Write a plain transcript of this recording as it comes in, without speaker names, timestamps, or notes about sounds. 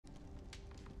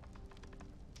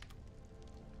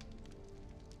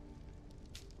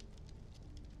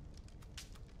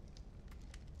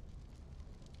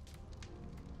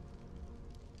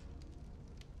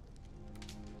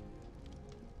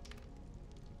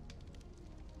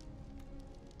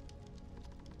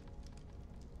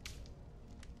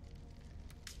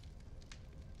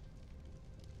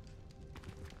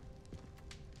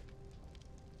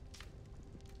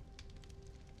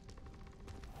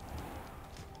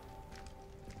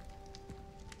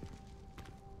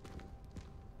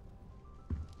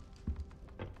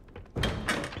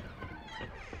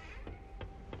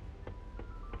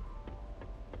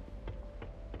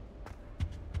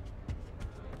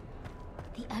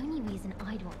only reason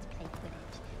I'd want to play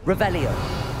Quidditch. Revelio.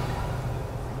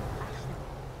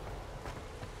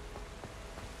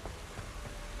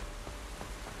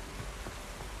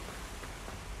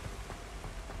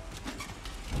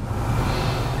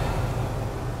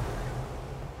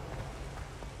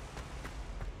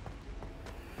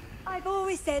 I've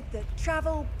always said that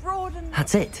travel broadens...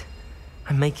 That's it.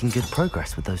 I'm making good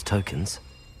progress with those tokens.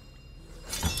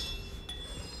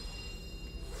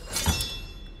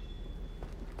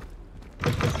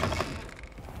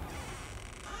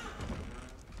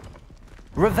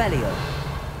 Revelio.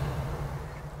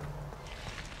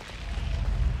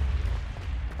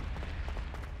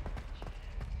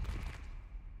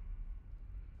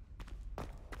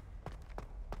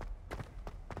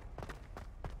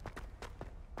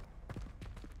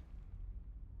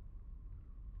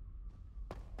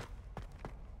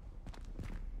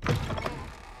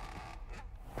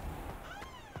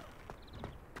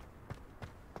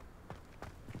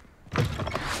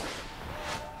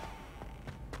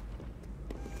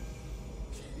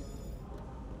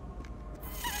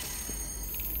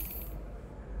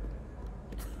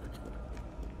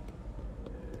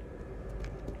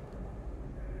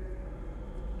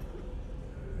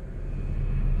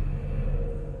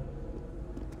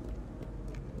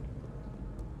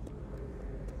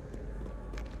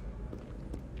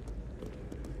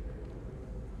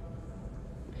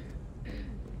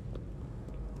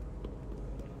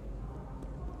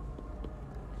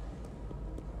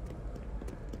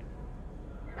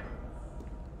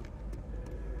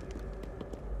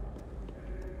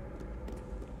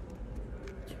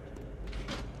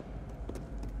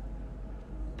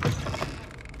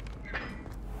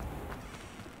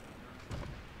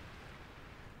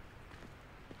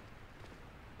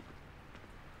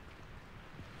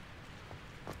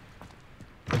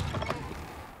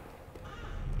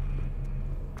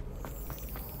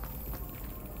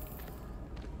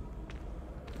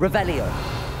 Revelio.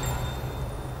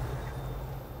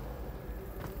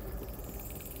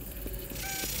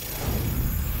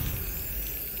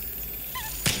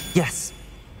 Yes.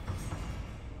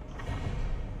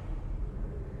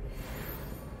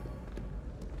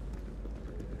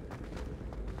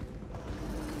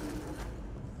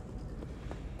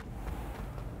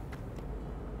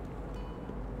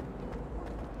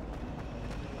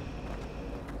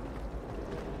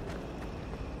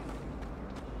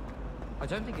 I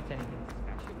don't think it's anything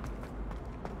special.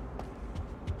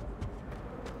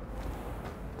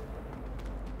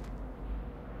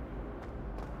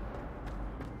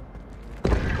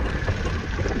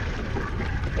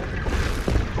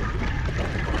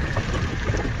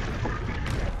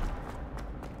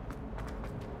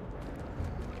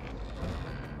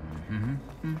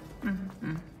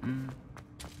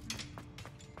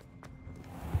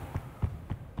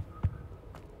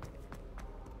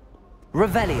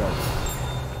 Revelio.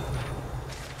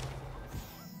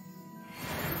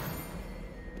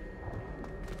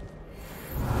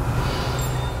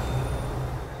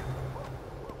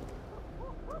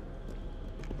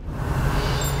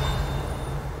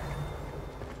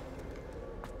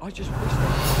 I just wish they could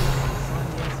sign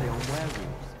the essay on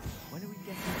werewolves. When are we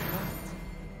getting to that?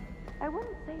 I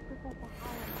wouldn't say Professor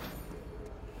Howard.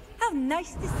 How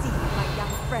nice to see you, my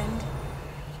young friend.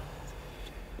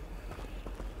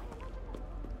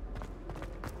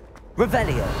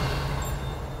 Revelio.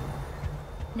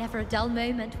 Never a dull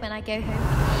moment when I go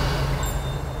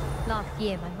home. Last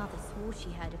year, my mother swore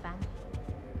she heard a bang.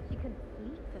 She couldn't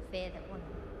sleep for fear that one.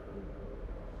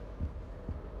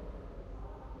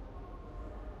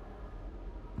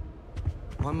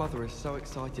 My mother is so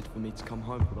excited for me to come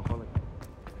home for the holiday.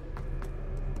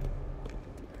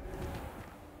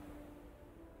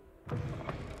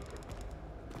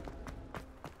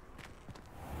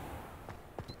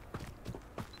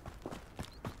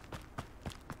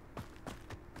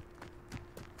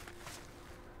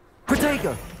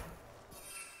 Protego.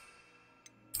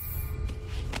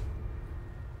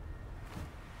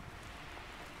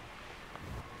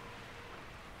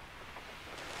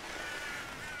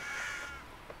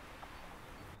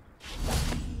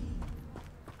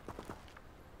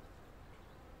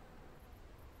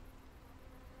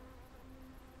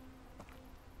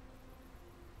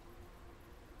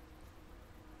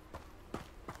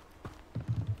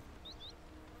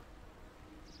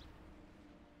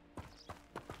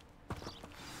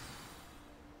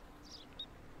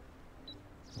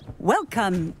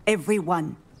 Welcome,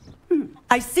 everyone.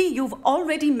 I see you've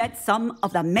already met some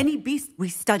of the many beasts we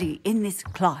study in this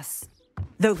class.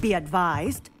 Though be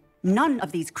advised, none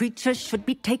of these creatures should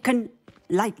be taken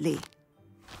lightly.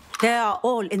 They are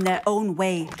all in their own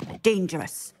way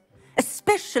dangerous,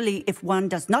 especially if one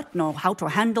does not know how to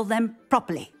handle them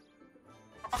properly.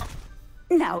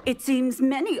 Now, it seems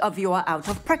many of you are out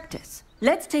of practice.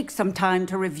 Let's take some time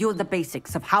to review the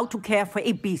basics of how to care for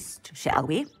a beast, shall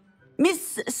we?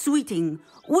 Miss Sweeting,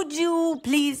 would you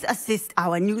please assist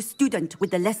our new student with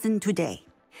the lesson today?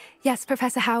 Yes,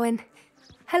 Professor Howen.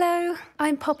 Hello,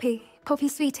 I'm Poppy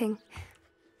Sweeting.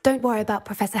 Don't worry about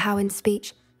Professor Howen's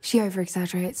speech. She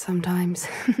over-exaggerates sometimes.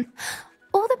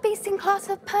 All the beasts in class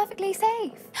are perfectly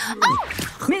safe. Oh!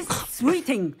 Miss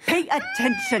Sweeting, pay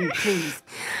attention, please.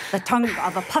 The tongue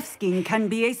of a puffskein can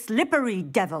be a slippery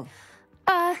devil.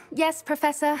 Yes,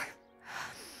 Professor.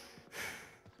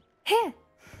 Here,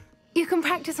 you can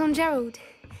practice on Gerald.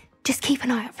 Just keep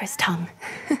an eye out for his tongue.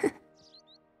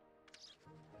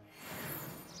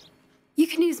 You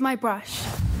can use my brush.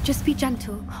 Just be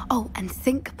gentle. Oh, and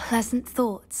think pleasant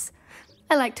thoughts.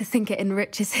 I like to think it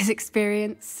enriches his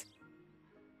experience.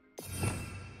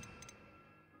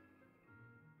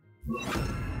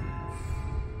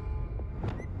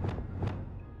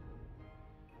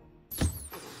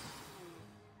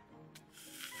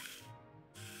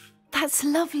 That's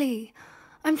lovely.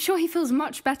 I'm sure he feels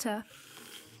much better.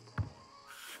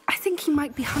 I think he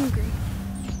might be hungry.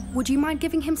 Would you mind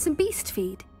giving him some beast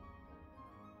feed?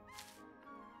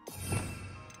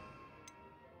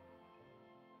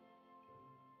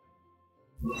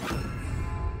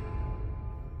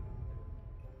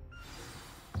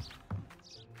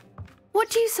 What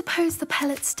do you suppose the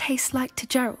pellets taste like to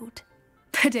Gerald?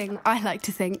 Pudding, I like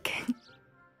to think.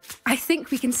 I think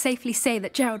we can safely say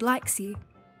that Gerald likes you.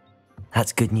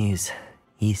 That's good news.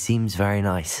 He seems very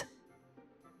nice.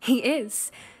 He is.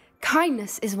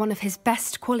 Kindness is one of his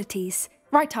best qualities,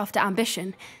 right after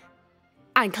ambition.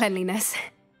 And cleanliness.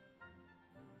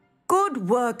 Good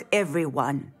work,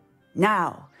 everyone.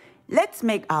 Now, let's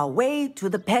make our way to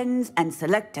the pens and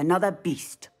select another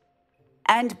beast.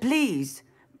 And please,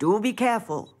 do be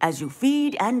careful as you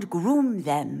feed and groom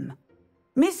them.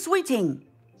 Miss Sweeting,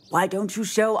 why don't you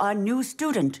show our new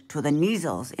student to the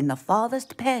Kneazles in the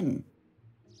farthest pen?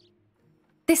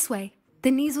 This way. The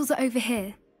Kneazles are over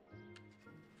here.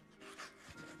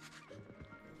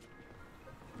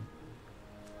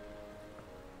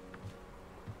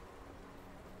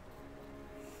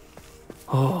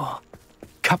 Oh,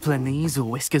 couple of Kneazle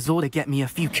whiskers ought to get me a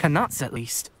few canuts at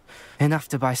least. Enough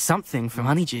to buy something from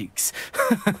Honeydukes.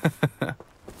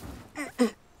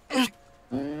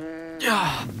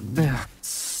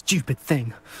 Stupid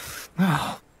thing.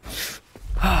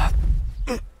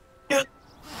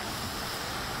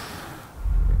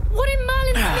 What in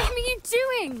Merlin's name are you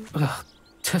doing?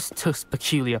 Tuss,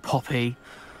 peculiar Poppy.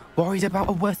 Worried about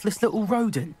a worthless little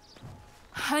rodent.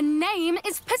 Her name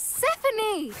is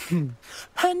Persephone!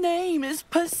 Her name is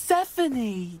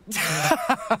Persephone!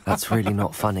 That's really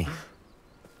not funny.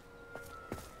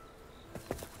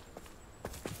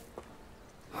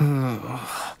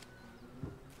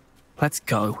 Let's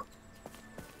go.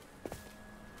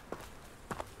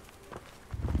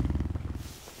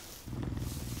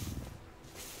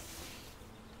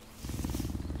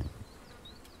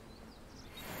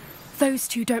 Those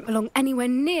two don't belong anywhere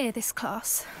near this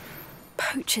class.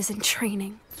 Poachers in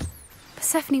training.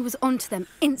 Persephone was onto them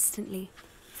instantly.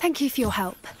 Thank you for your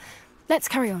help. Let's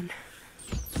carry on.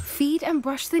 Feed and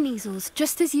brush the Kneazles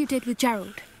just as you did with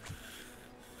Gerald.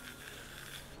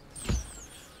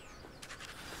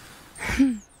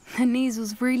 The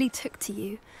Kneazles really took to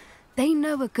you. They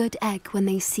know a good egg when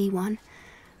they see one.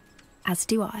 As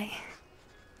do I.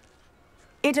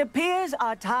 It appears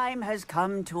our time has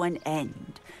come to an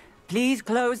end. Please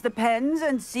close the pens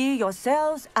and see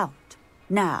yourselves out.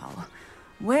 Now,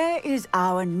 where is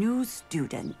our new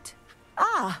student?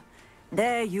 Ah,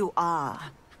 there you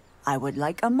are. I would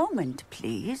like a moment,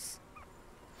 please.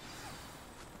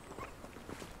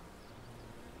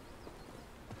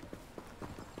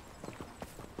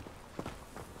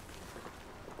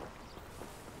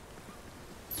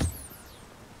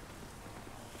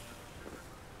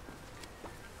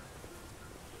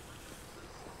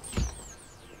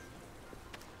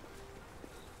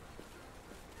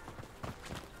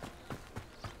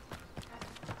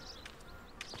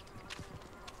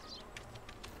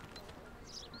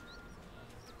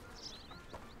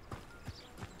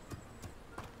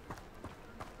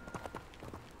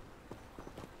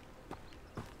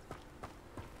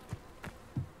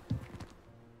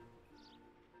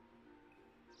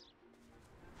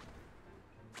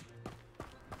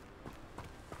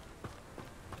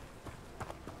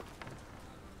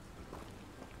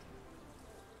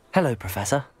 Hello,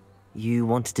 Professor. You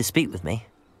wanted to speak with me?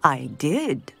 I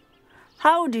did.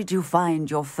 How did you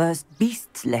find your first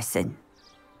beasts lesson?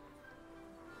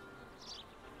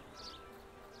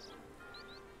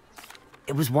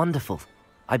 It was wonderful.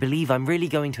 I believe I'm really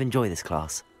going to enjoy this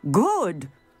class. Good.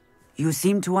 You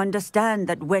seem to understand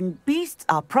that when beasts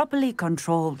are properly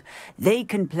controlled, they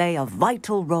can play a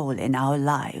vital role in our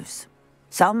lives.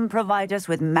 Some provide us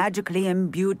with magically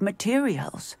imbued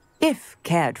materials, if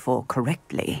cared for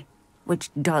correctly, which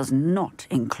does not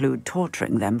include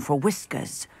torturing them for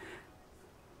whiskers.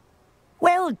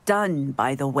 Well done,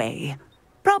 by the way.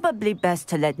 Probably best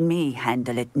to let me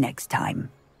handle it next time.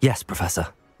 Yes, Professor.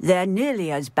 They're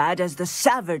nearly as bad as the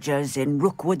Savagers in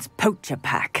Rookwood's poacher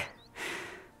pack.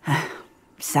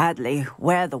 Sadly,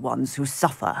 we're the ones who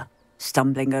suffer,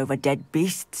 stumbling over dead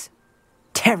beasts.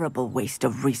 Terrible waste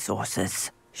of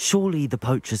resources. Surely the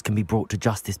poachers can be brought to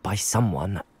justice by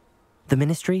someone. The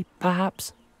Ministry,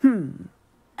 perhaps?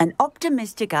 An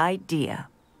optimistic idea.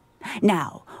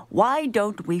 Now, why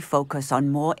don't we focus on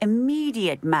more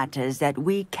immediate matters that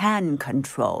we can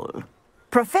control?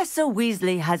 Professor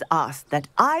Weasley has asked that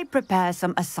I prepare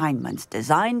some assignments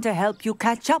designed to help you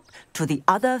catch up to the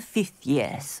other 5th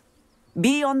years.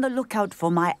 Be on the lookout for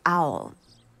my owl.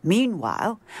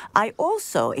 Meanwhile, I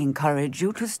also encourage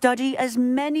you to study as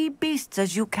many beasts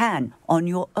as you can on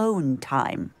your own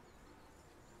time.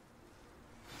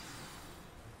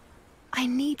 I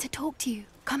need to talk to you.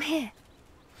 Come here.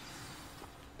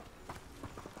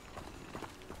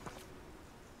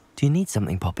 Do you need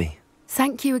something, Poppy?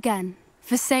 Thank you again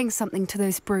for saying something to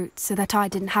those brutes so that I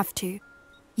didn't have to.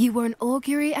 You were an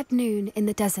augury at noon in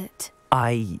the desert.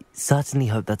 I certainly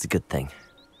hope that's a good thing.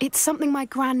 It's something my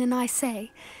gran and I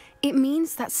say. It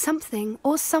means that something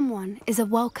or someone is a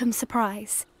welcome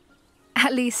surprise.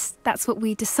 At least, that's what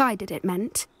we decided it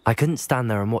meant. I couldn't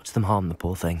stand there and watch them harm the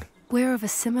poor thing. We're of a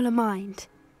similar mind.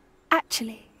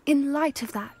 Actually, in light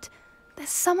of that, there's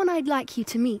someone I'd like you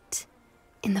to meet.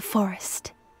 In the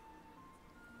forest.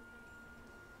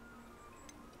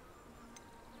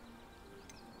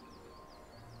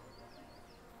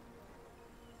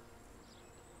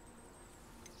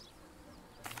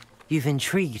 You've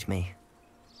intrigued me.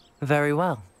 Very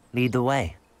well. Lead the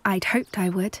way. I'd hoped I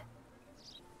would.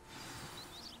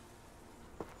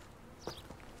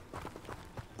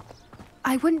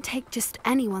 I wouldn't take just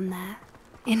anyone there.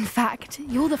 In fact,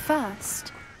 you're the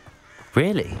first.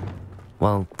 Really?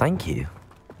 Well, thank you,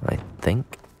 I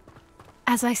think.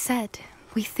 As I said,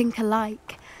 we think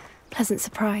alike. Pleasant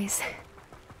surprise.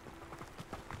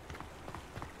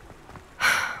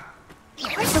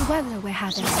 Quite the weather we're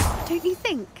having, don't you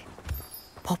think?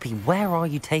 Poppy, where are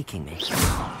you taking me?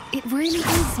 It really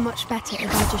is much better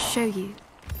if I just show you.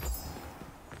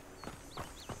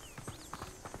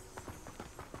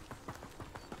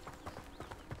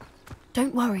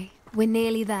 Don't worry, we're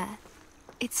nearly there.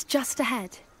 It's just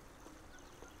ahead.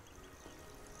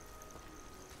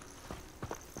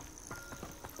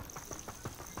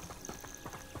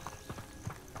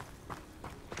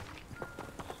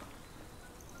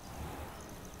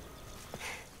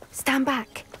 Stand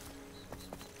back.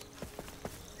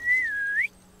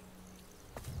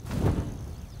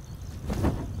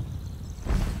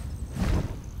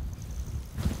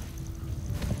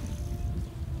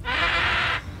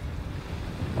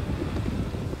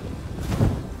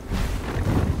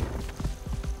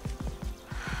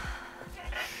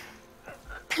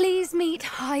 Please meet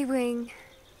Highwing.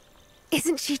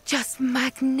 Isn't she just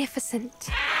magnificent?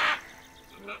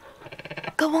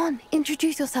 Go on,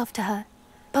 introduce yourself to her.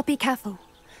 But be careful.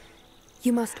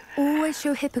 You must always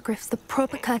show hippogriffs the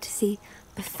proper courtesy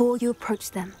before you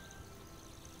approach them.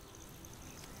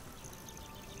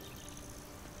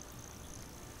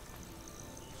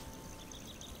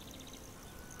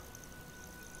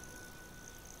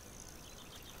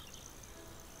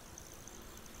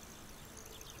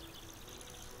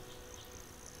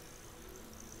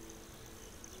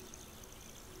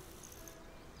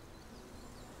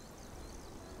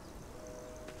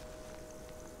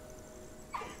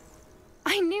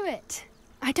 I knew it!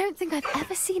 I don't think I've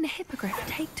ever seen a hippogriff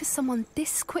take to someone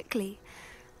this quickly.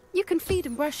 You can feed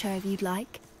and brush her if you'd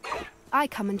like. I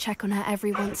come and check on her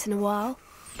every once in a while.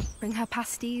 Bring her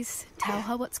pasties, tell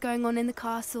her what's going on in the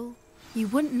castle. You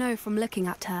wouldn't know from looking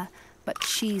at her, but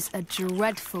she's a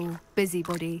dreadful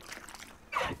busybody.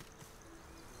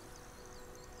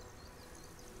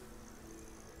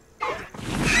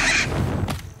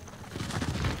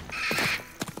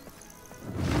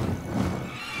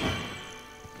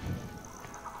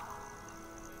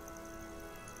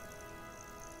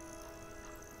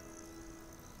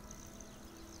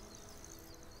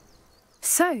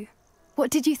 So, what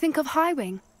did you think of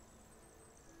Highwing?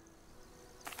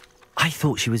 I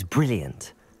thought she was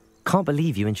brilliant. Can't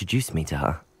believe you introduced me to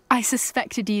her. I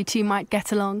suspected you two might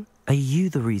get along. Are you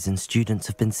the reason students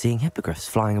have been seeing hippogriffs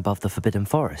flying above the Forbidden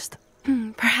Forest?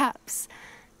 Perhaps.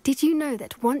 Did you know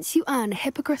that once you earn a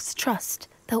hippogriff's trust,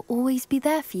 they'll always be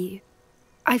there for you?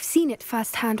 I've seen it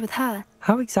firsthand with her.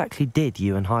 How exactly did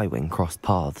you and Highwing cross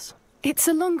paths? It's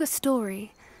a longer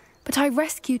story, but I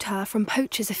rescued her from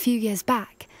poachers a few years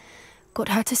back. Got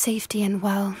her to safety and,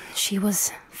 well, she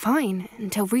was fine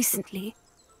until recently.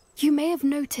 You may have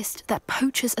noticed that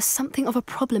poachers are something of a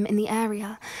problem in the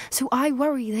area, so I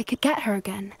worry they could get her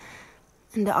again.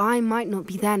 And I might not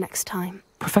be there next time.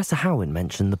 Professor Howin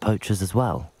mentioned the poachers as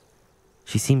well.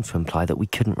 She seemed to imply that we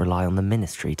couldn't rely on the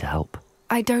Ministry to help.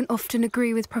 I don't often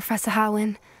agree with Professor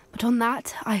Howin, but on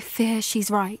that, I fear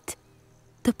she's right.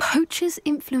 The poachers'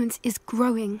 influence is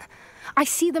growing. I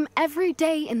see them every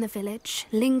day in the village,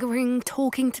 lingering,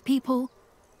 talking to people.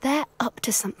 They're up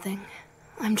to something.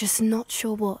 I'm just not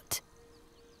sure what.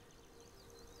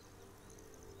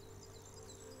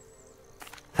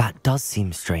 That does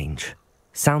seem strange.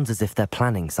 Sounds as if they're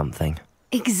planning something.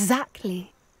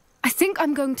 Exactly. I think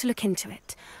I'm going to look into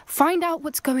it. Find out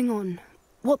what's going on.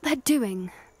 What they're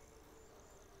doing.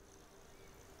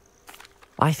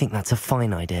 I think that's a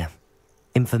fine idea.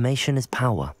 Information is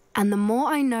power. And the more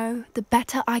I know, the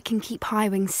better I can keep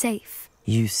Highwing safe.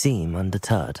 You seem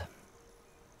undeterred.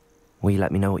 Will you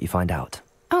let me know what you find out?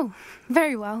 Oh,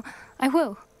 very well. I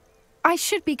will. I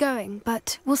should be going,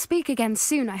 but we'll speak again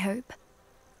soon, I hope.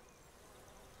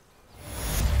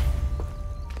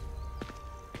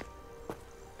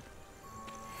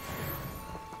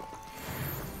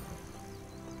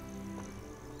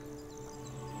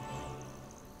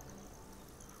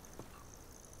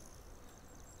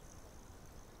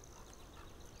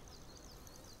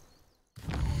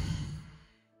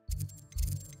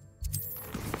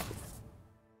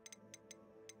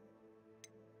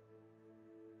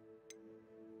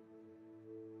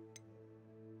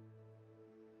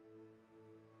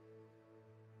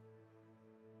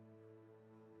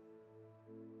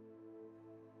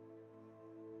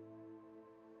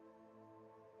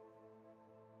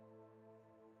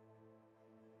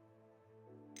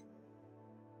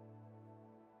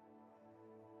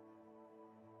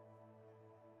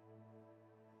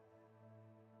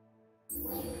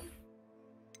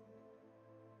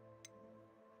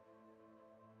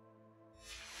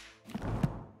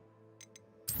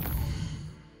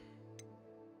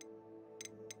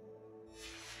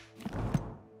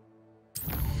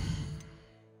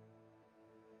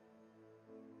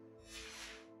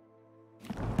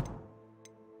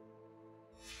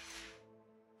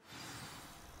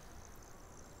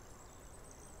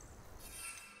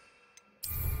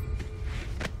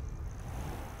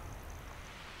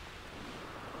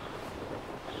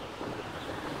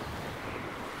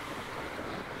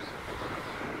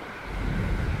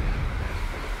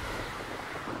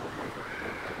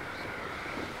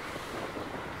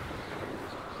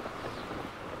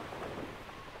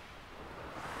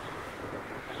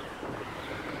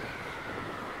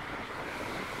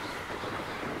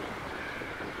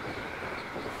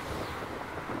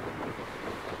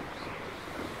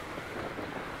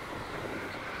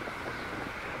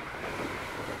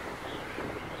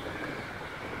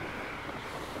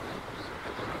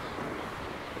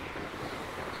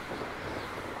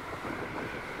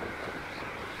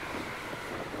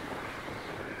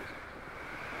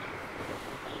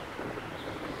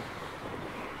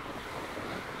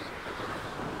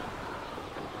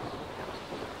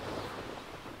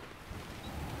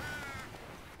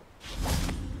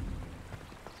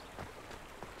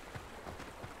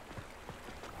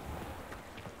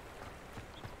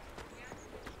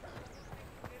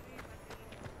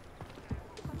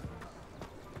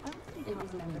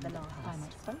 Remember the last time I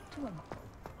spoke to him?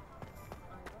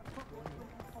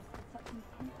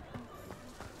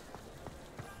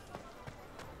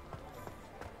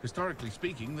 Historically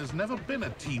speaking, there's never been a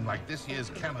team like this year's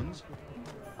Cannons.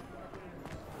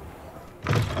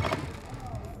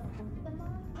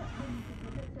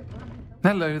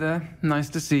 Hello there. Nice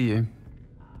to see you.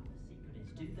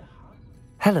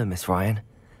 Hello, Miss Ryan.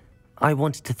 I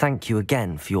wanted to thank you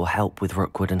again for your help with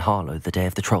Rookwood and Harlow the day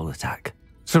of the troll attack.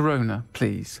 Serona,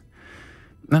 please.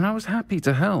 And I was happy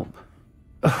to help.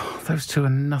 Oh, those two are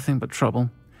nothing but trouble.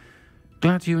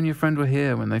 Glad you and your friend were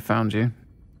here when they found you.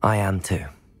 I am too.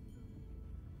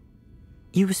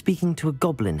 You were speaking to a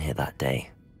goblin here that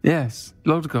day? Yes,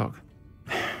 Lodgok.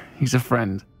 He's a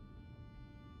friend.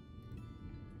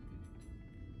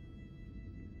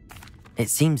 It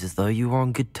seems as though you were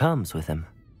on good terms with him.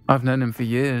 I've known him for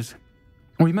years.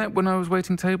 We met when I was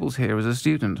waiting tables here as a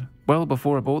student, well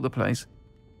before I bought the place.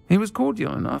 He was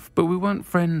cordial enough, but we weren't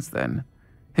friends then.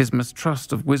 His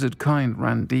mistrust of wizard kind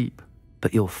ran deep.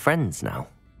 But you're friends now?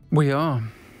 We are.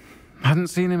 Hadn't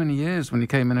seen him in years when he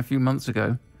came in a few months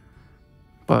ago.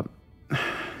 but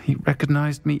he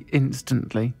recognized me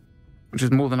instantly, which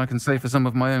is more than I can say for some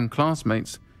of my own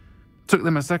classmates. Took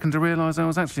them a second to realize I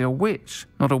was actually a witch,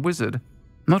 not a wizard.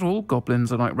 Not all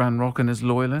goblins are like Ranrock and his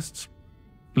loyalists.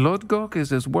 Lodgok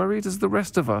is as worried as the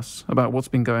rest of us about what's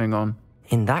been going on.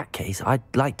 In that case, I'd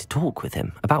like to talk with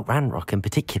him, about Ranrock in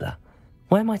particular.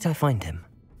 Where might I find him?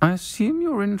 I assume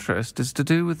your interest is to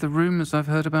do with the rumors I've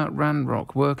heard about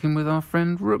Ranrock working with our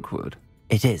friend Rookwood.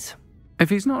 It is. If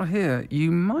he's not here,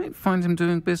 you might find him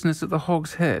doing business at the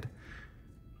Hog's Head.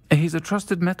 He's a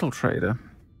trusted metal trader.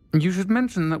 You should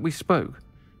mention that we spoke.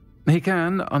 He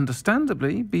can,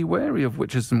 understandably, be wary of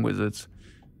witches and wizards,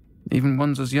 even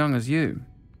ones as young as you.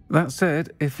 That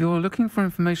said, if you're looking for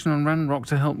information on Ranrock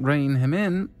to help rein him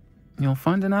in, you'll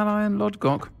find an ally in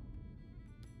Lodgok.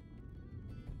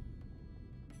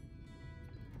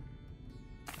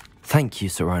 Thank you,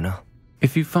 Sirona.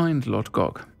 If you find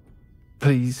Lodgok,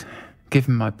 please give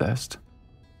him my best.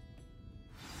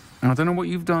 I don't know what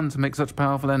you've done to make such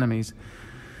powerful enemies,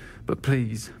 but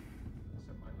please,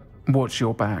 watch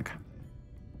your back.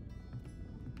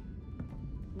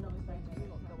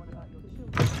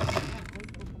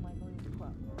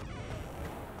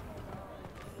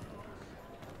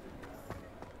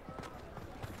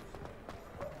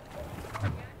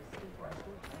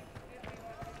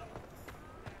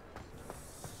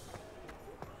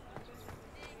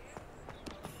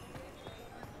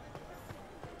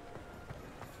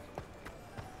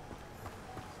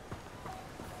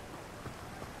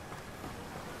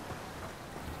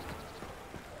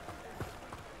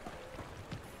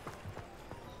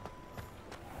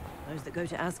 Those that go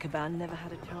to Azkaban never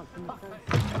had a chance in the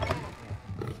first.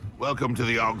 Welcome to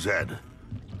the Hog's Head.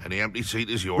 Any empty seat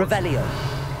is yours. Revelio.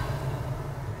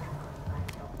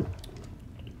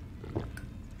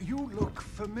 You look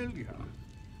familiar.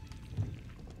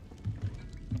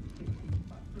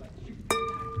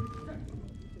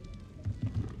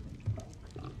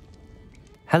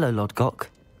 Hello, Lodgok.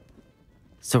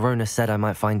 Sirona said I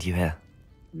might find you here.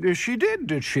 She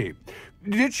did she?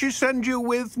 Did she send you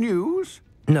with news?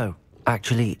 No,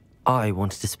 actually, I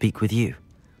wanted to speak with you.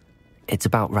 It's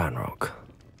about Ranrock.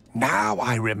 Now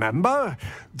I remember.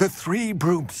 The 3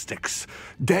 broomsticks.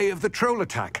 Day of the troll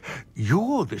attack.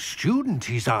 You're the student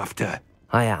he's after.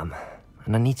 I am,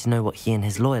 and I need to know what he and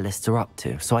his loyalists are up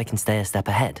to so I can stay a step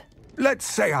ahead. Let's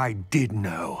say I did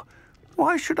know.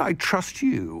 Why should I trust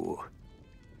you?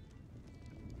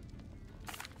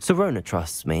 Sirona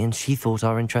trusts me, and she thought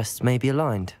our interests may be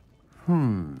aligned.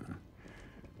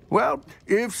 Well,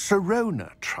 if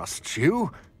Sirona trusts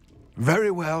you,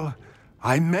 very well.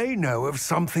 I may know of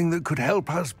something that could help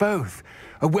us both.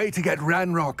 A way to get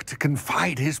Ranrock to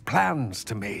confide his plans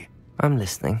to me. I'm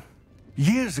listening.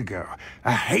 Years ago,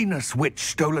 a heinous witch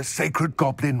stole a sacred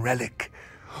goblin relic.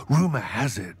 Rumor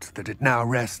has it that it now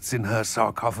rests in her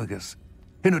sarcophagus,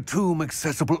 in a tomb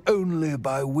accessible only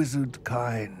by wizard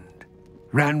kind.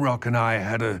 Ranrock and I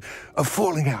had a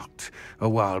falling out a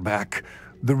while back.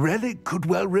 The relic could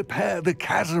well repair the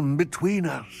chasm between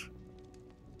us.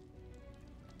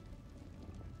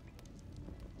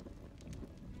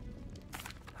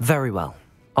 Very well.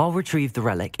 I'll retrieve the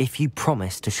relic if you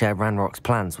promise to share Ranrock's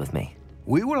plans with me.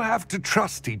 We will have to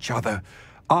trust each other.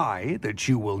 I, that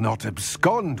you will not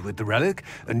abscond with the relic,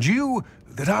 and you,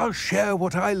 that I'll share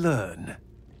what I learn.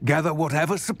 Gather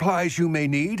whatever supplies you may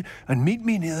need, and meet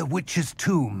me near the witch's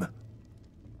tomb.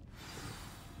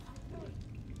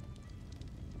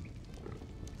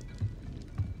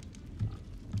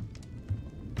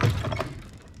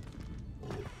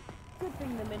 Good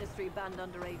thing the Ministry banned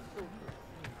underage sorcerers.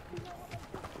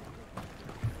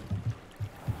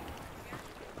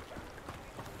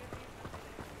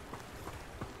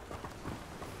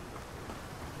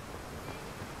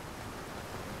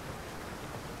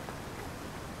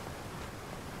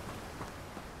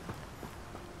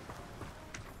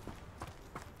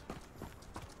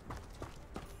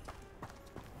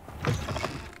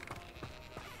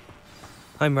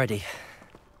 I'm ready.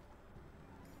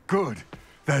 Good.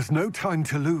 There's no time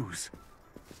to lose.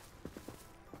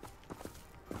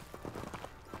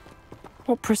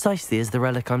 What precisely is the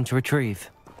relic I'm to retrieve?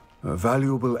 A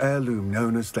valuable heirloom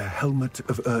known as the Helmet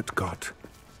of Urtgot.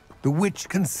 The witch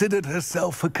considered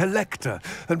herself a collector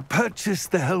and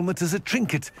purchased the helmet as a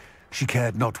trinket. She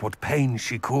cared not what pain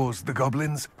she caused the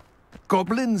goblins.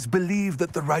 Goblins believe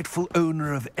that the rightful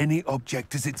owner of any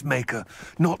object is its maker,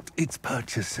 not its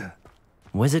purchaser.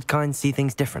 Wizard kind see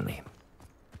things differently.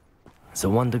 It's a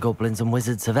wonder goblins and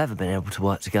wizards have ever been able to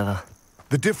work together.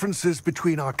 The differences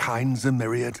between our kinds are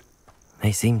myriad.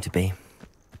 They seem to be.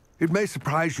 It may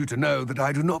surprise you to know that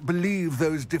I do not believe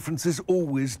those differences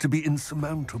always to be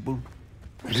insurmountable.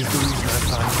 It is the reason I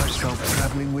find myself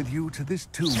traveling with you to this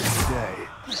tomb today.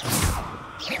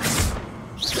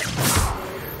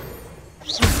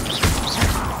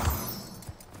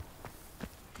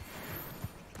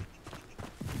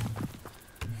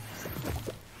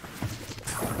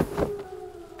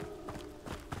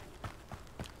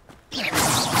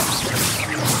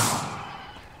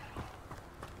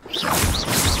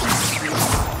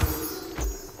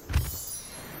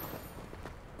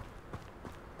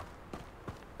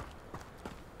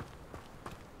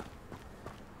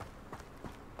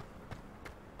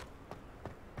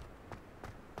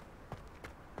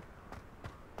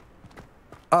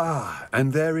 Ah,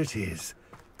 and there it is.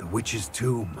 The witch's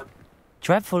tomb.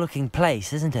 Dreadful-looking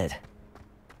place, isn't it?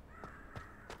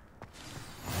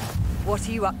 What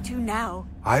are you up to now?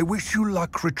 I wish you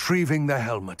luck retrieving the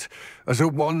helmet. As a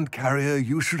wand carrier,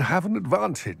 you should have an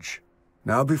advantage.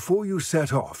 Now, before you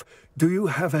set off, do you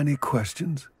have any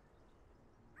questions?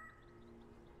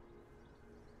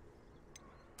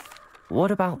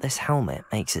 What about this helmet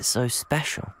makes it so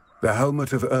special? The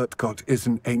helmet of Urtkot is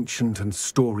an ancient and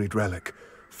storied relic,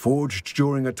 forged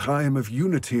during a time of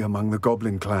unity among the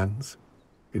goblin clans.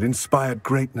 It inspired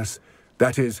greatness,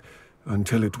 that is,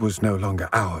 until it was no longer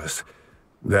ours.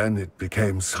 Then it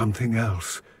became something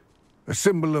else. A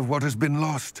symbol of what has been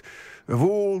lost, of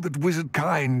all that wizard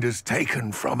kind has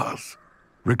taken from us.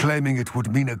 Reclaiming it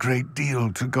would mean a great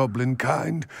deal to goblin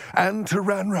kind, and to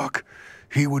Ranrock.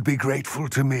 He would be grateful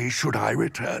to me should I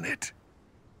return it.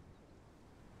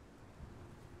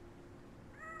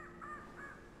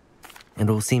 It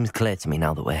all seems clear to me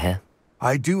now that we're here.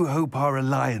 I do hope our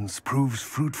alliance proves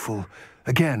fruitful.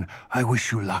 Again, I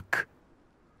wish you luck.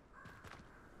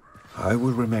 I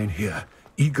will remain here,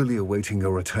 eagerly awaiting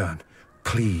your return.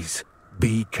 Please,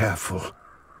 be careful.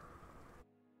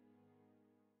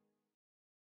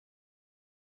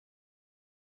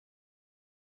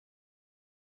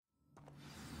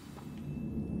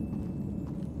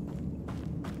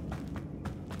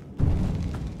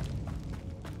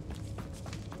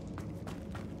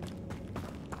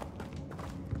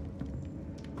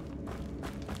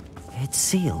 It's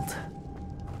sealed.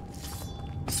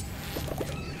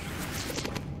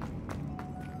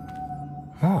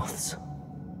 Moths.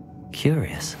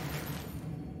 Curious.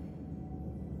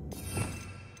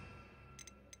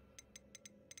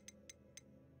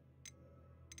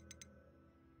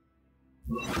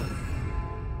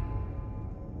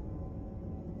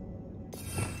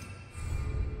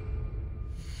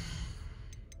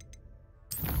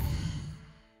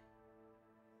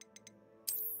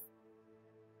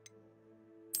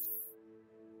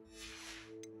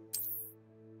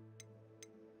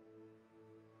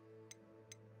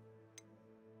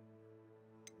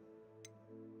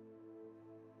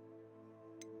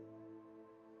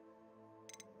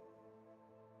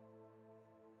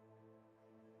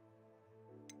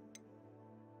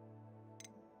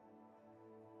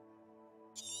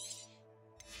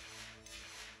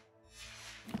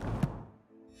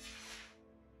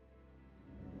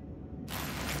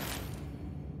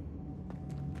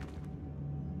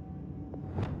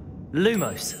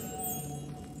 Lumos.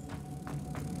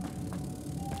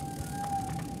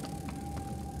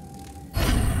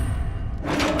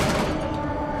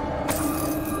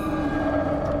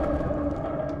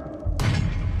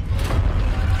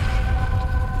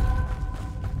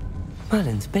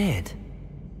 Merlin's beard.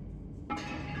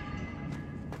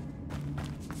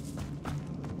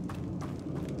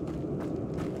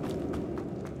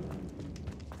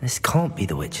 This can't be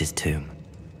the witch's tomb.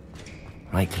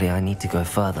 Likely I need to go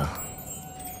further.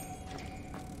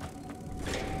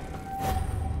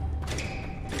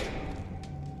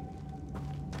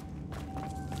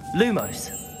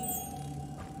 Lumos.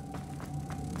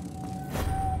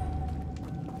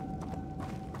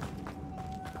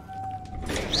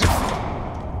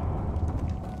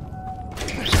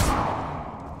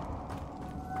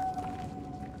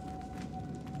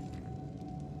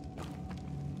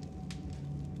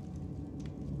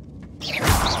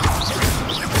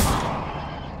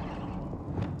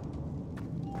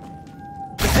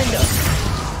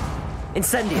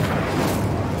 Incendium!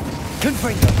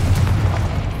 Confringo!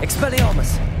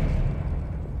 Expelliarmus!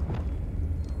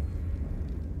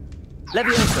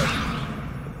 Levioso!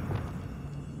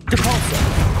 Depulso!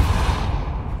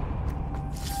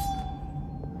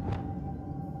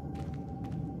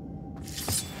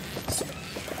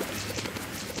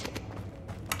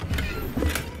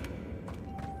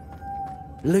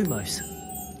 Lumos!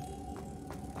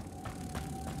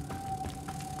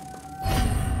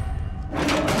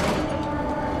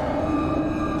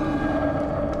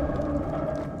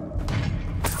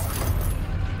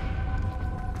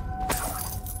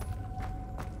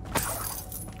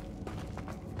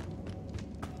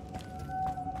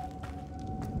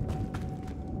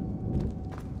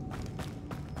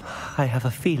 I have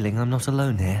a feeling I'm not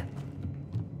alone here.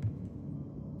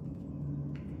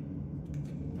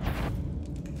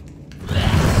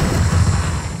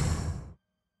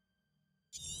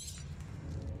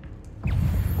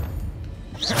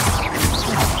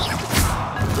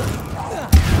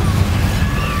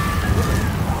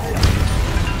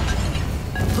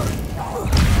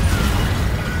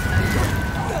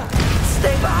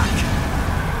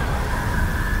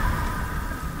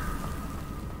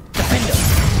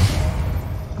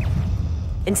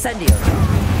 Incendio!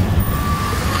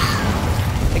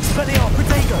 Expelliar!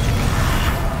 Protego!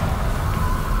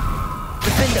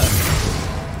 Defender!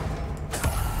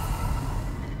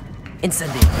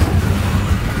 Incendio!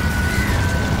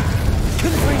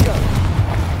 Confringo!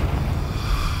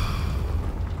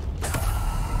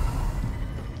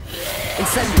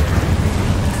 Incendio!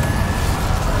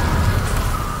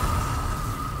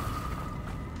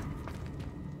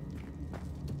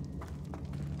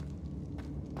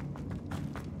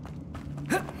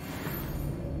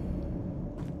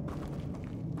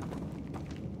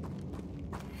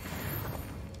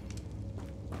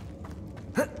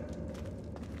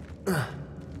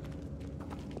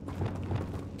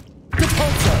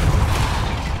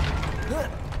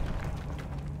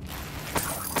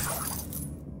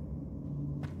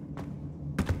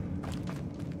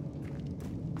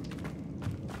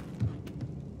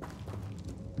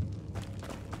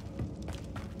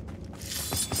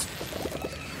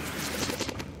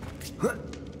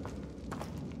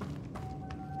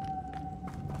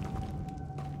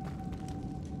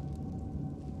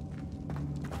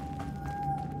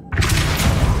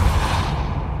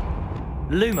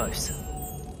 Lumos.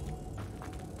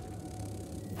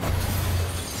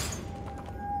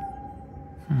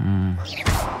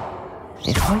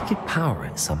 If I could power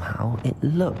it somehow, it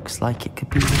looks like it could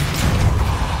be...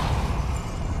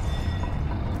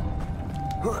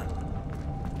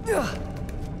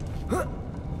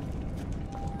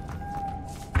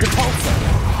 Depulso.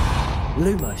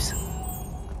 Lumos.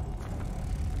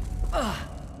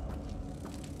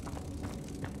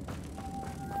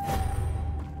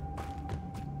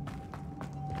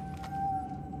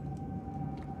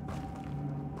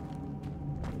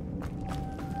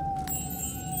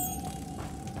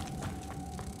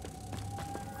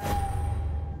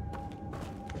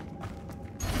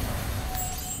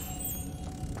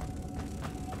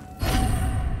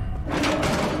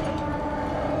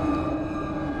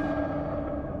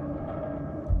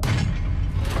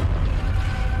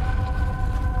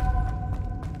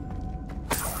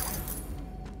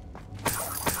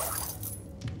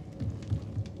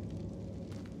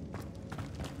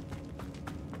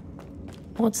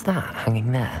 What's that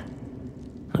hanging there?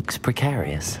 Looks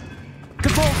precarious.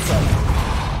 Depulso.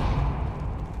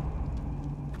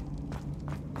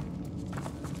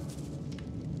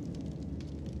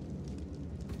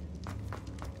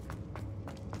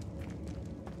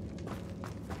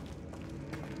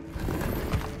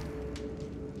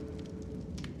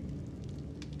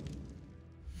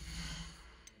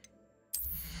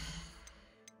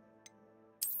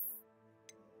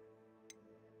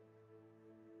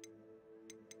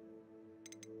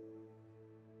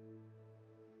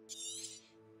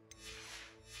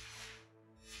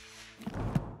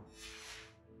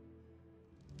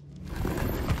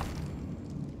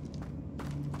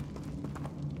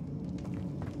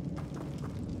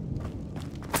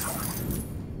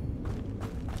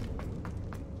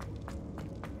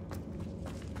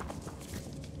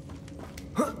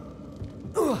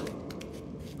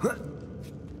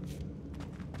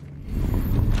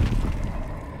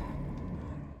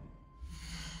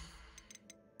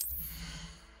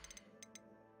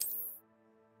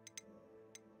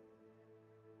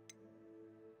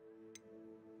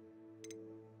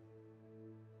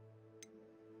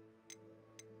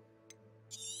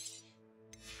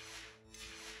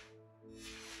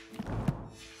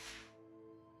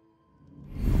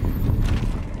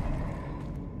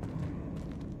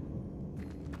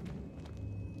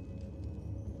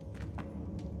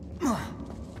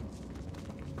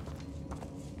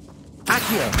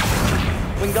 Accio!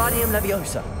 Wingardium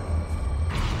Leviosa!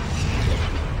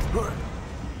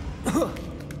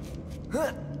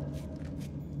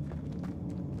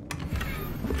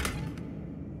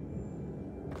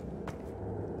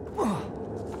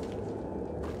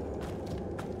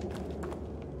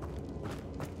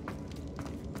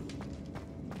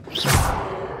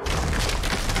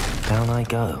 Down I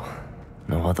go.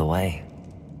 No other way.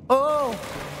 Oh!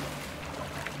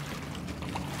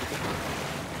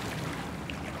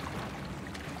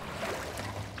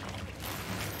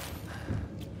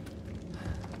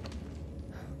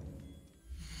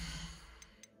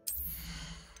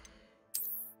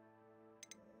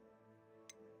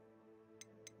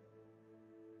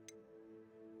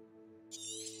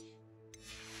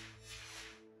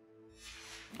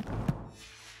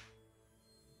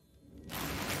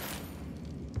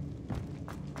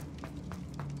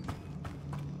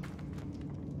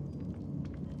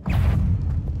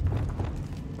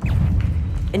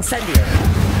 Incendio.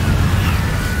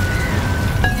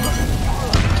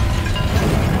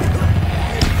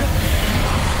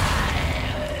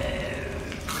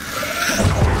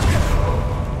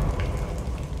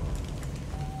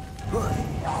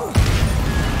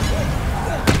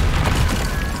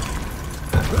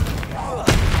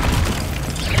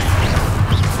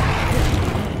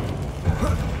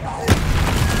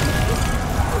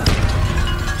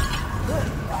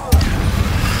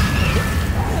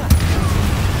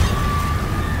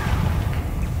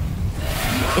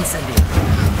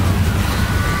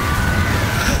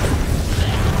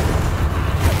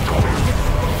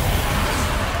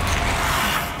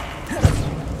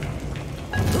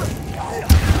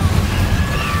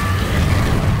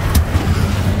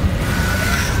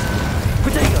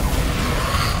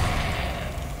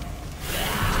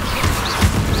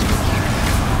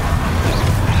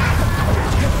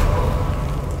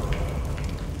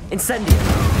 Incendio.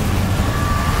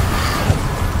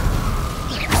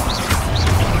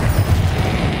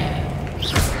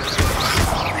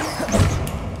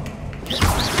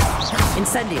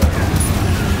 Incendio.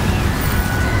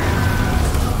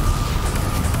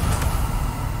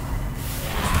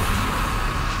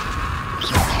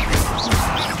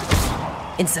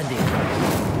 Incendio.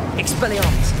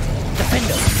 Expelliarmus.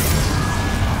 Defendo.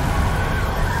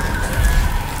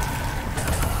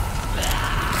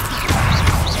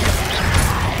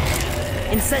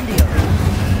 Incendio.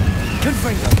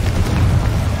 Confringo.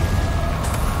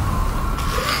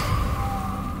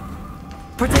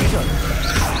 Protego.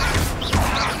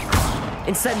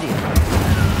 Incendio.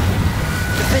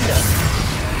 Defendo.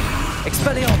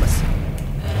 Expelliarmus.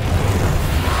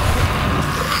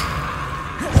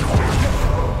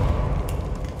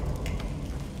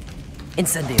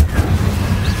 Incendio.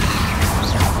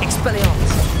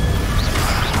 Expelliarmus.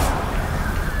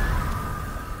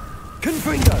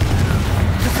 Confringo.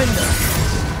 Defender.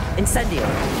 Incendio.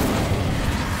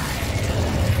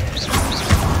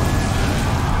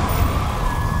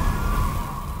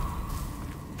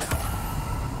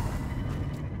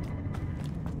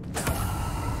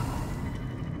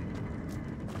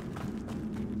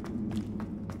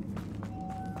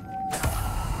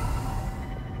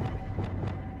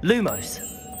 Lumos.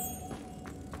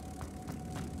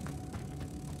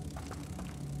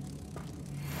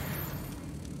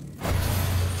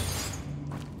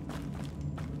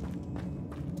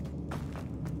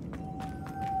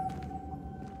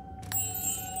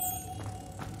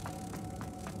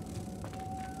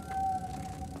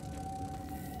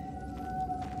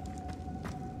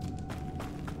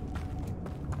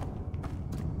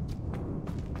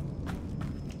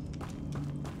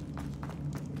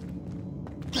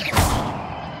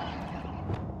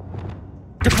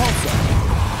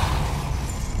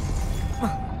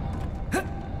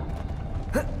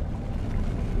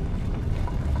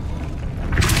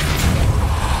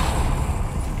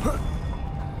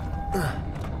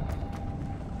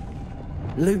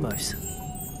 Lumos.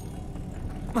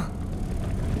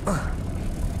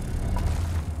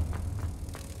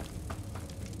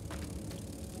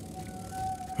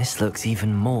 This looks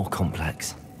even more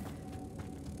complex.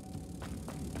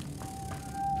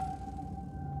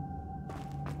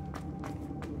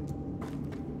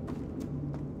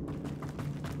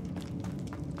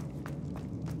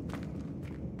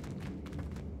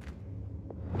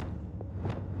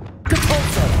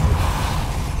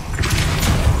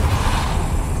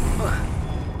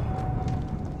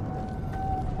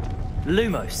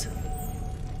 Lumos.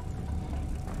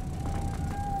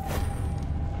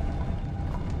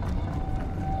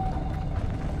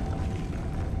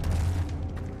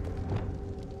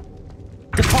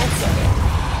 Depulso.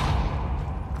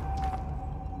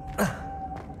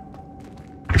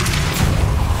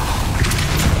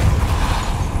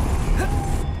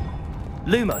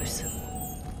 Lumos.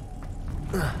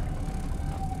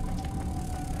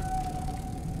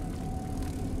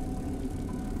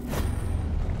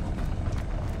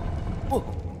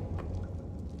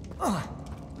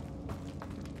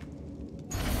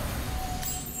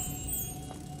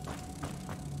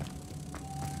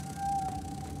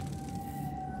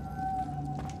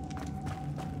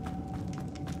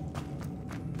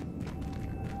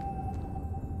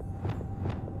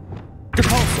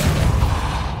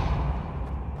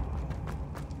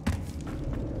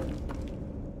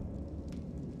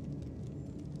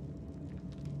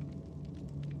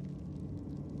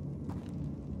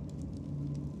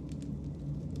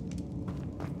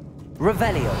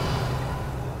 Revelio.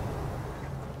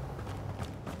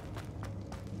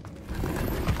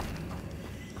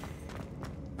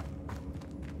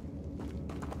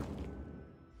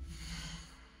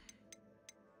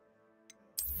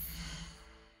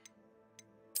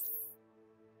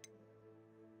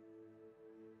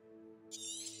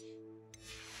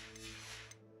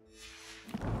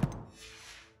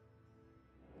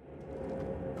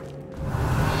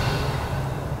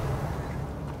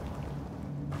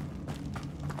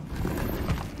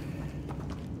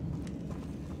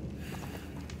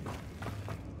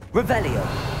 Revelio.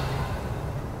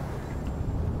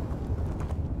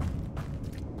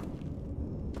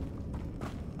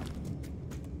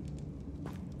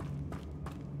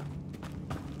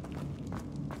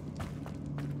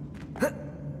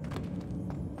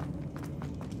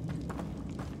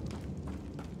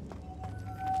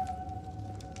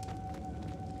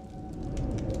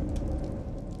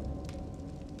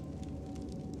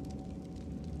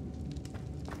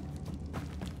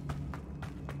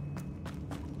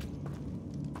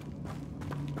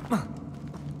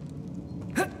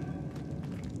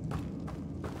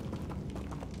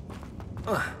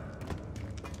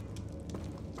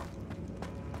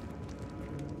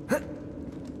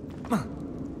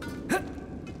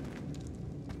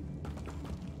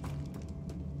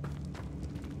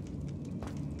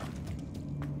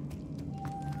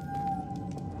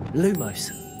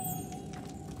 Lumos.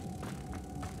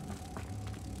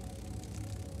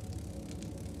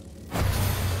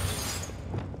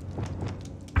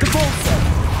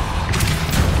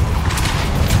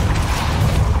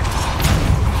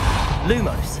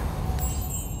 Lumos.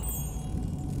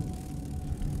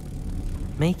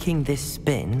 Making this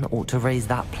spin ought to raise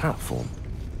that platform.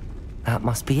 That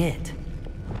must be it.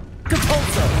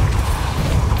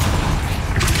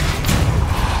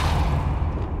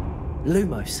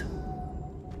 Lumos.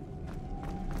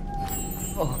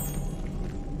 Oh.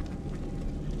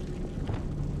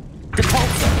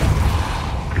 Depulso.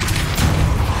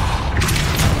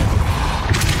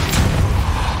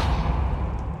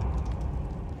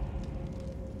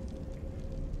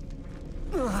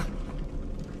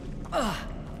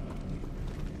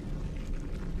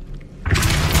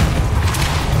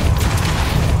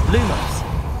 Lumos.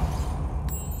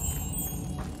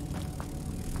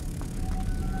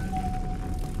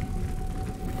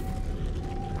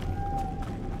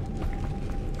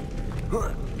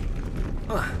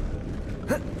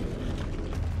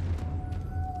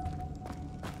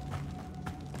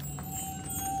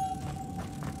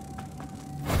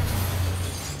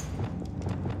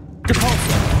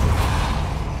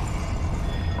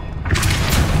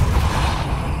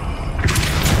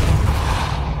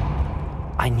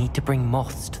 I need to bring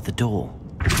moths to the door.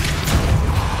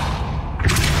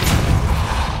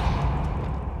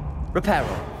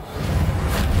 Reparo.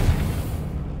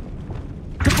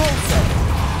 Depulso.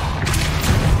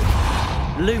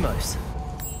 Lumos.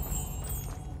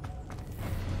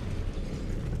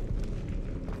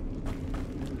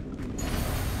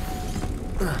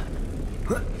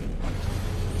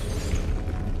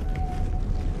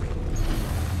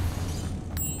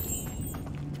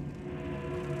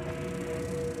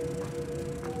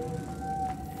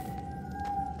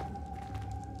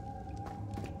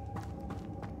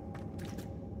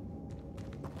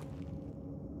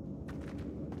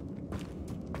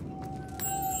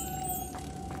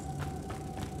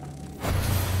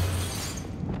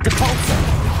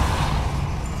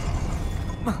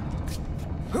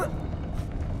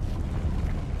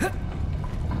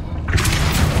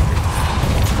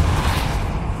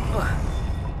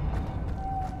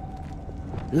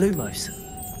 Lumos.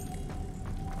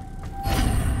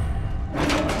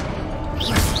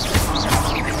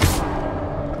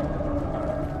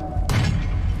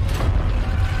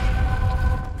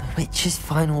 The witch's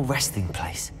final resting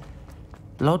place.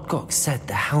 Lodgok said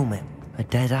the helmet, a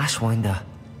dead ashwinder.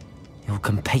 Your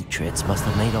compatriots must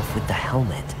have made off with the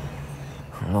helmet.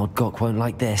 Lodgok won't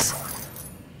like this.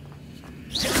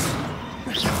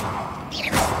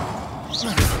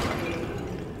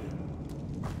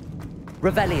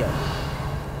 Revelio.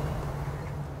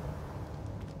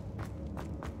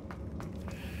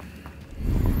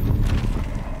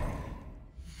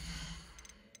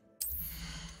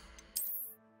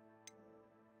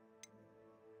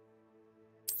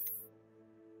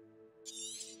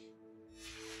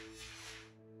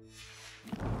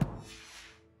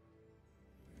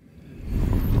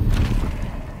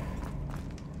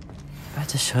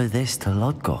 Better show this to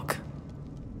Lodgok.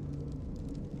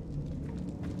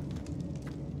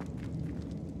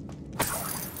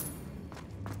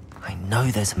 I know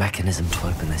there's a mechanism to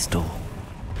open this door.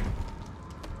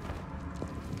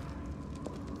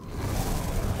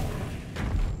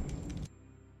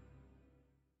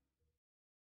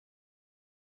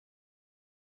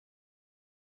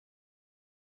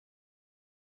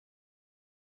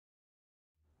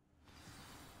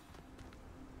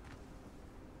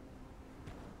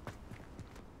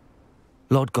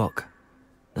 Lodgok,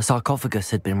 the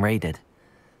sarcophagus had been raided.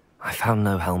 I found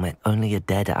no helmet, only a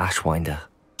dead ashwinder.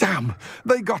 Damn!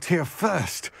 They got here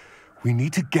first. We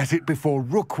need to get it before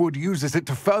Rookwood uses it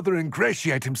to further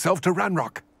ingratiate himself to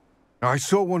Ranrock. I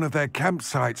saw one of their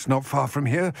campsites not far from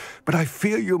here, but I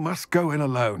fear you must go in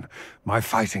alone. My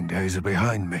fighting days are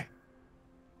behind me.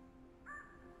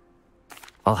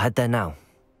 I'll head there now.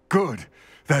 Good.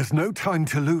 There's no time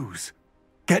to lose.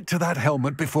 Get to that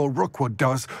helmet before Rookwood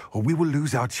does, or we will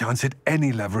lose our chance at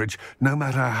any leverage, no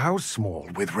matter how small,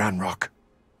 with Ranrock.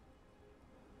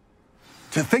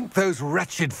 To think those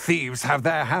wretched thieves have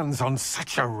their hands on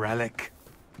such a relic.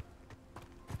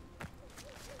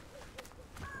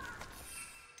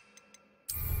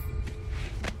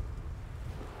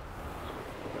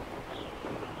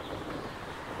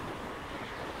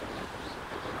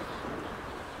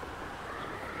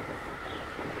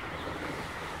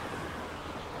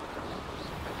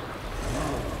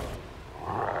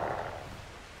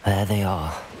 There they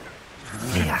are,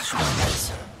 the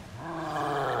Ashwinders.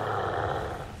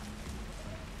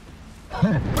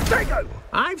 Potato!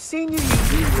 I've seen you.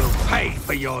 You will pay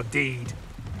for your deed.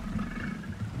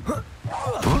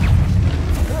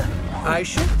 I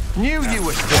should knew you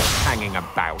were still hanging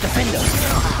about. Defender!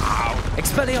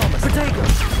 Expelliarmus! Potato!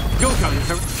 You're going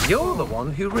to... You're the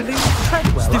one who released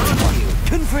Treadwell, aren't you?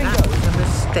 Confringo! That was a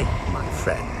mistake, my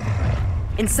friend.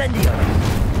 Incendio!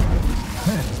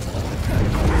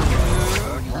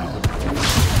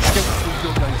 Don't think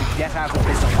you're going to get out of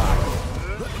this alive.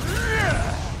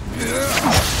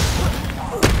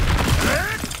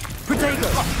 Protego!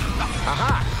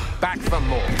 Aha! Back for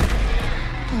more.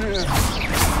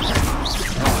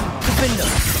 Defender!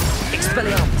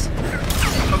 Expelliarmus!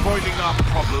 Avoiding our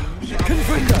problems.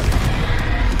 Confringo!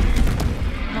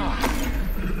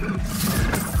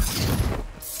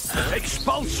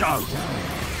 Expulso!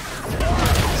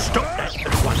 Stop that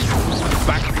at once.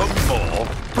 Back for more.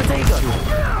 Protego!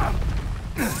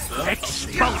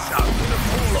 Expulso!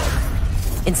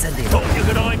 Incendio! Thought you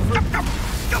could hide from...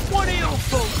 What are your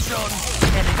thoughts on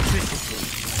electricity?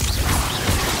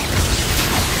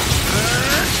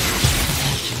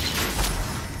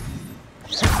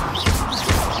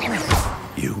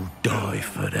 You die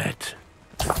for that.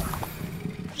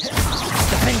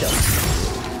 Defender!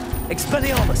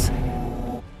 Expelliarmus!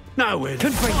 Nowhere.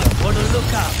 Confringo! Want to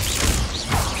look up?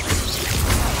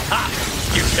 Ah!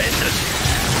 You benders!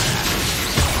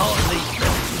 Hardly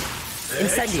melted.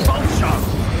 Incendio! Expulso!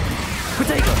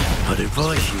 Protego! I'd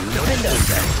advise you not to Defender! do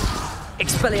that.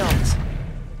 Expelliarmus!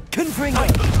 Confringo!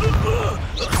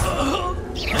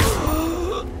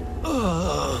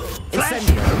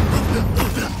 Incendio!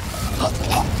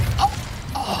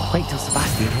 Wait till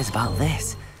Sebastian hears about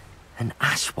this. An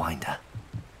Ashwinder.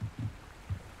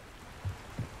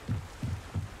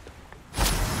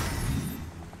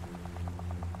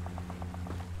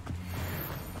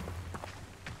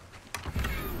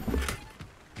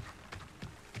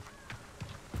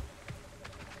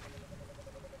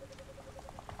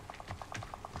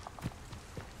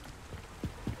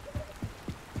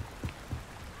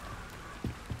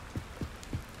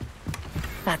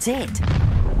 That's it!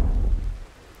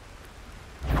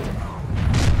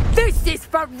 This is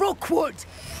for Rookwood!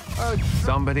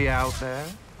 Somebody out there?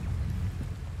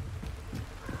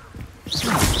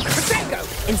 Protego!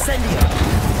 Incendio!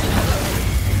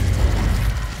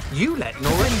 You let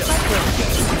Norrinda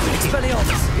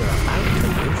Expelliarmus! You're about to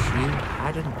wish you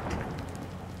hadn't.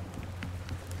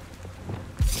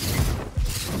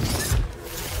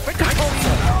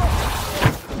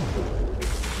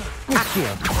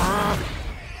 Accio!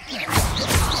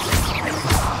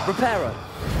 Reparo!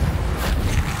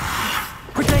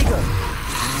 Protego!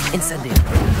 Incendio!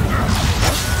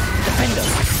 Defender!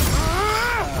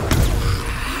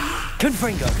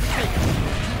 Confringo!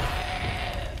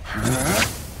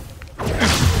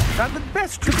 That the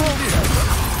best you can do?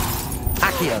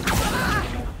 Accio!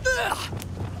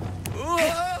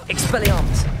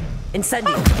 Expelliarmus!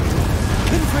 Incendio!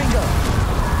 Confringo!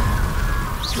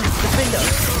 Defender!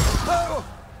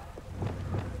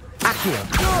 Accio!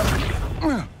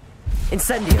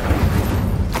 Incendio!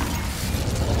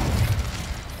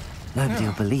 Nobody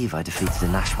will believe I defeated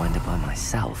an Ashwinder by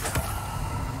myself.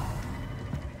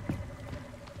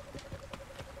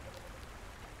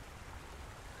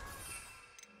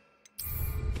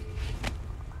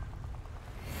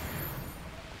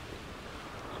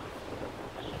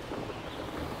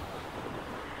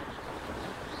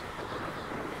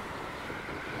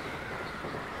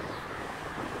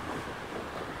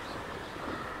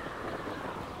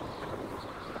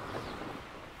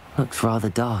 Looks rather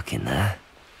dark in there.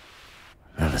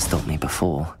 Never stopped me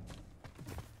before.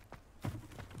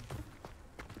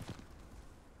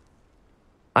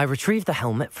 I retrieved the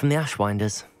helmet from the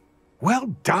Ashwinders.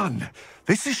 Well done.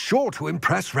 This is sure to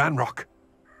impress Ranrock.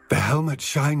 The helmet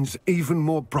shines even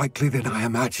more brightly than I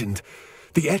imagined.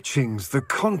 The etchings, the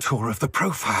contour of the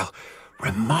profile.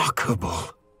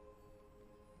 Remarkable.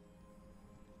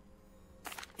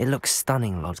 It looks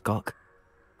stunning, Lodgok.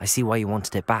 I see why you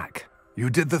wanted it back. You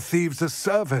did the thieves a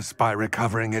service by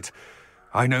recovering it.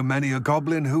 I know many a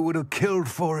goblin who would have killed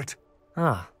for it.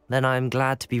 Ah, then I am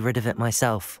glad to be rid of it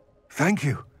myself. Thank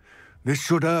you. This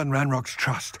should earn Ranrock's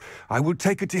trust. I will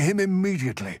take it to him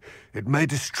immediately. It may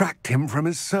distract him from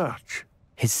his search.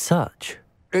 His search?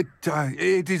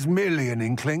 It is merely an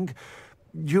inkling.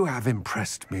 You have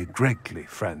impressed me greatly,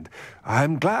 friend. I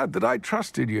am glad that I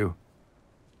trusted you.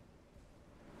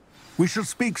 We shall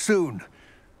speak soon.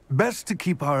 Best to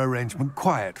keep our arrangement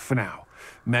quiet for now.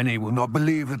 Many will not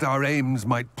believe that our aims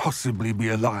might possibly be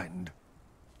aligned.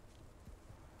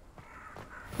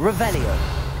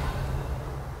 Revelio.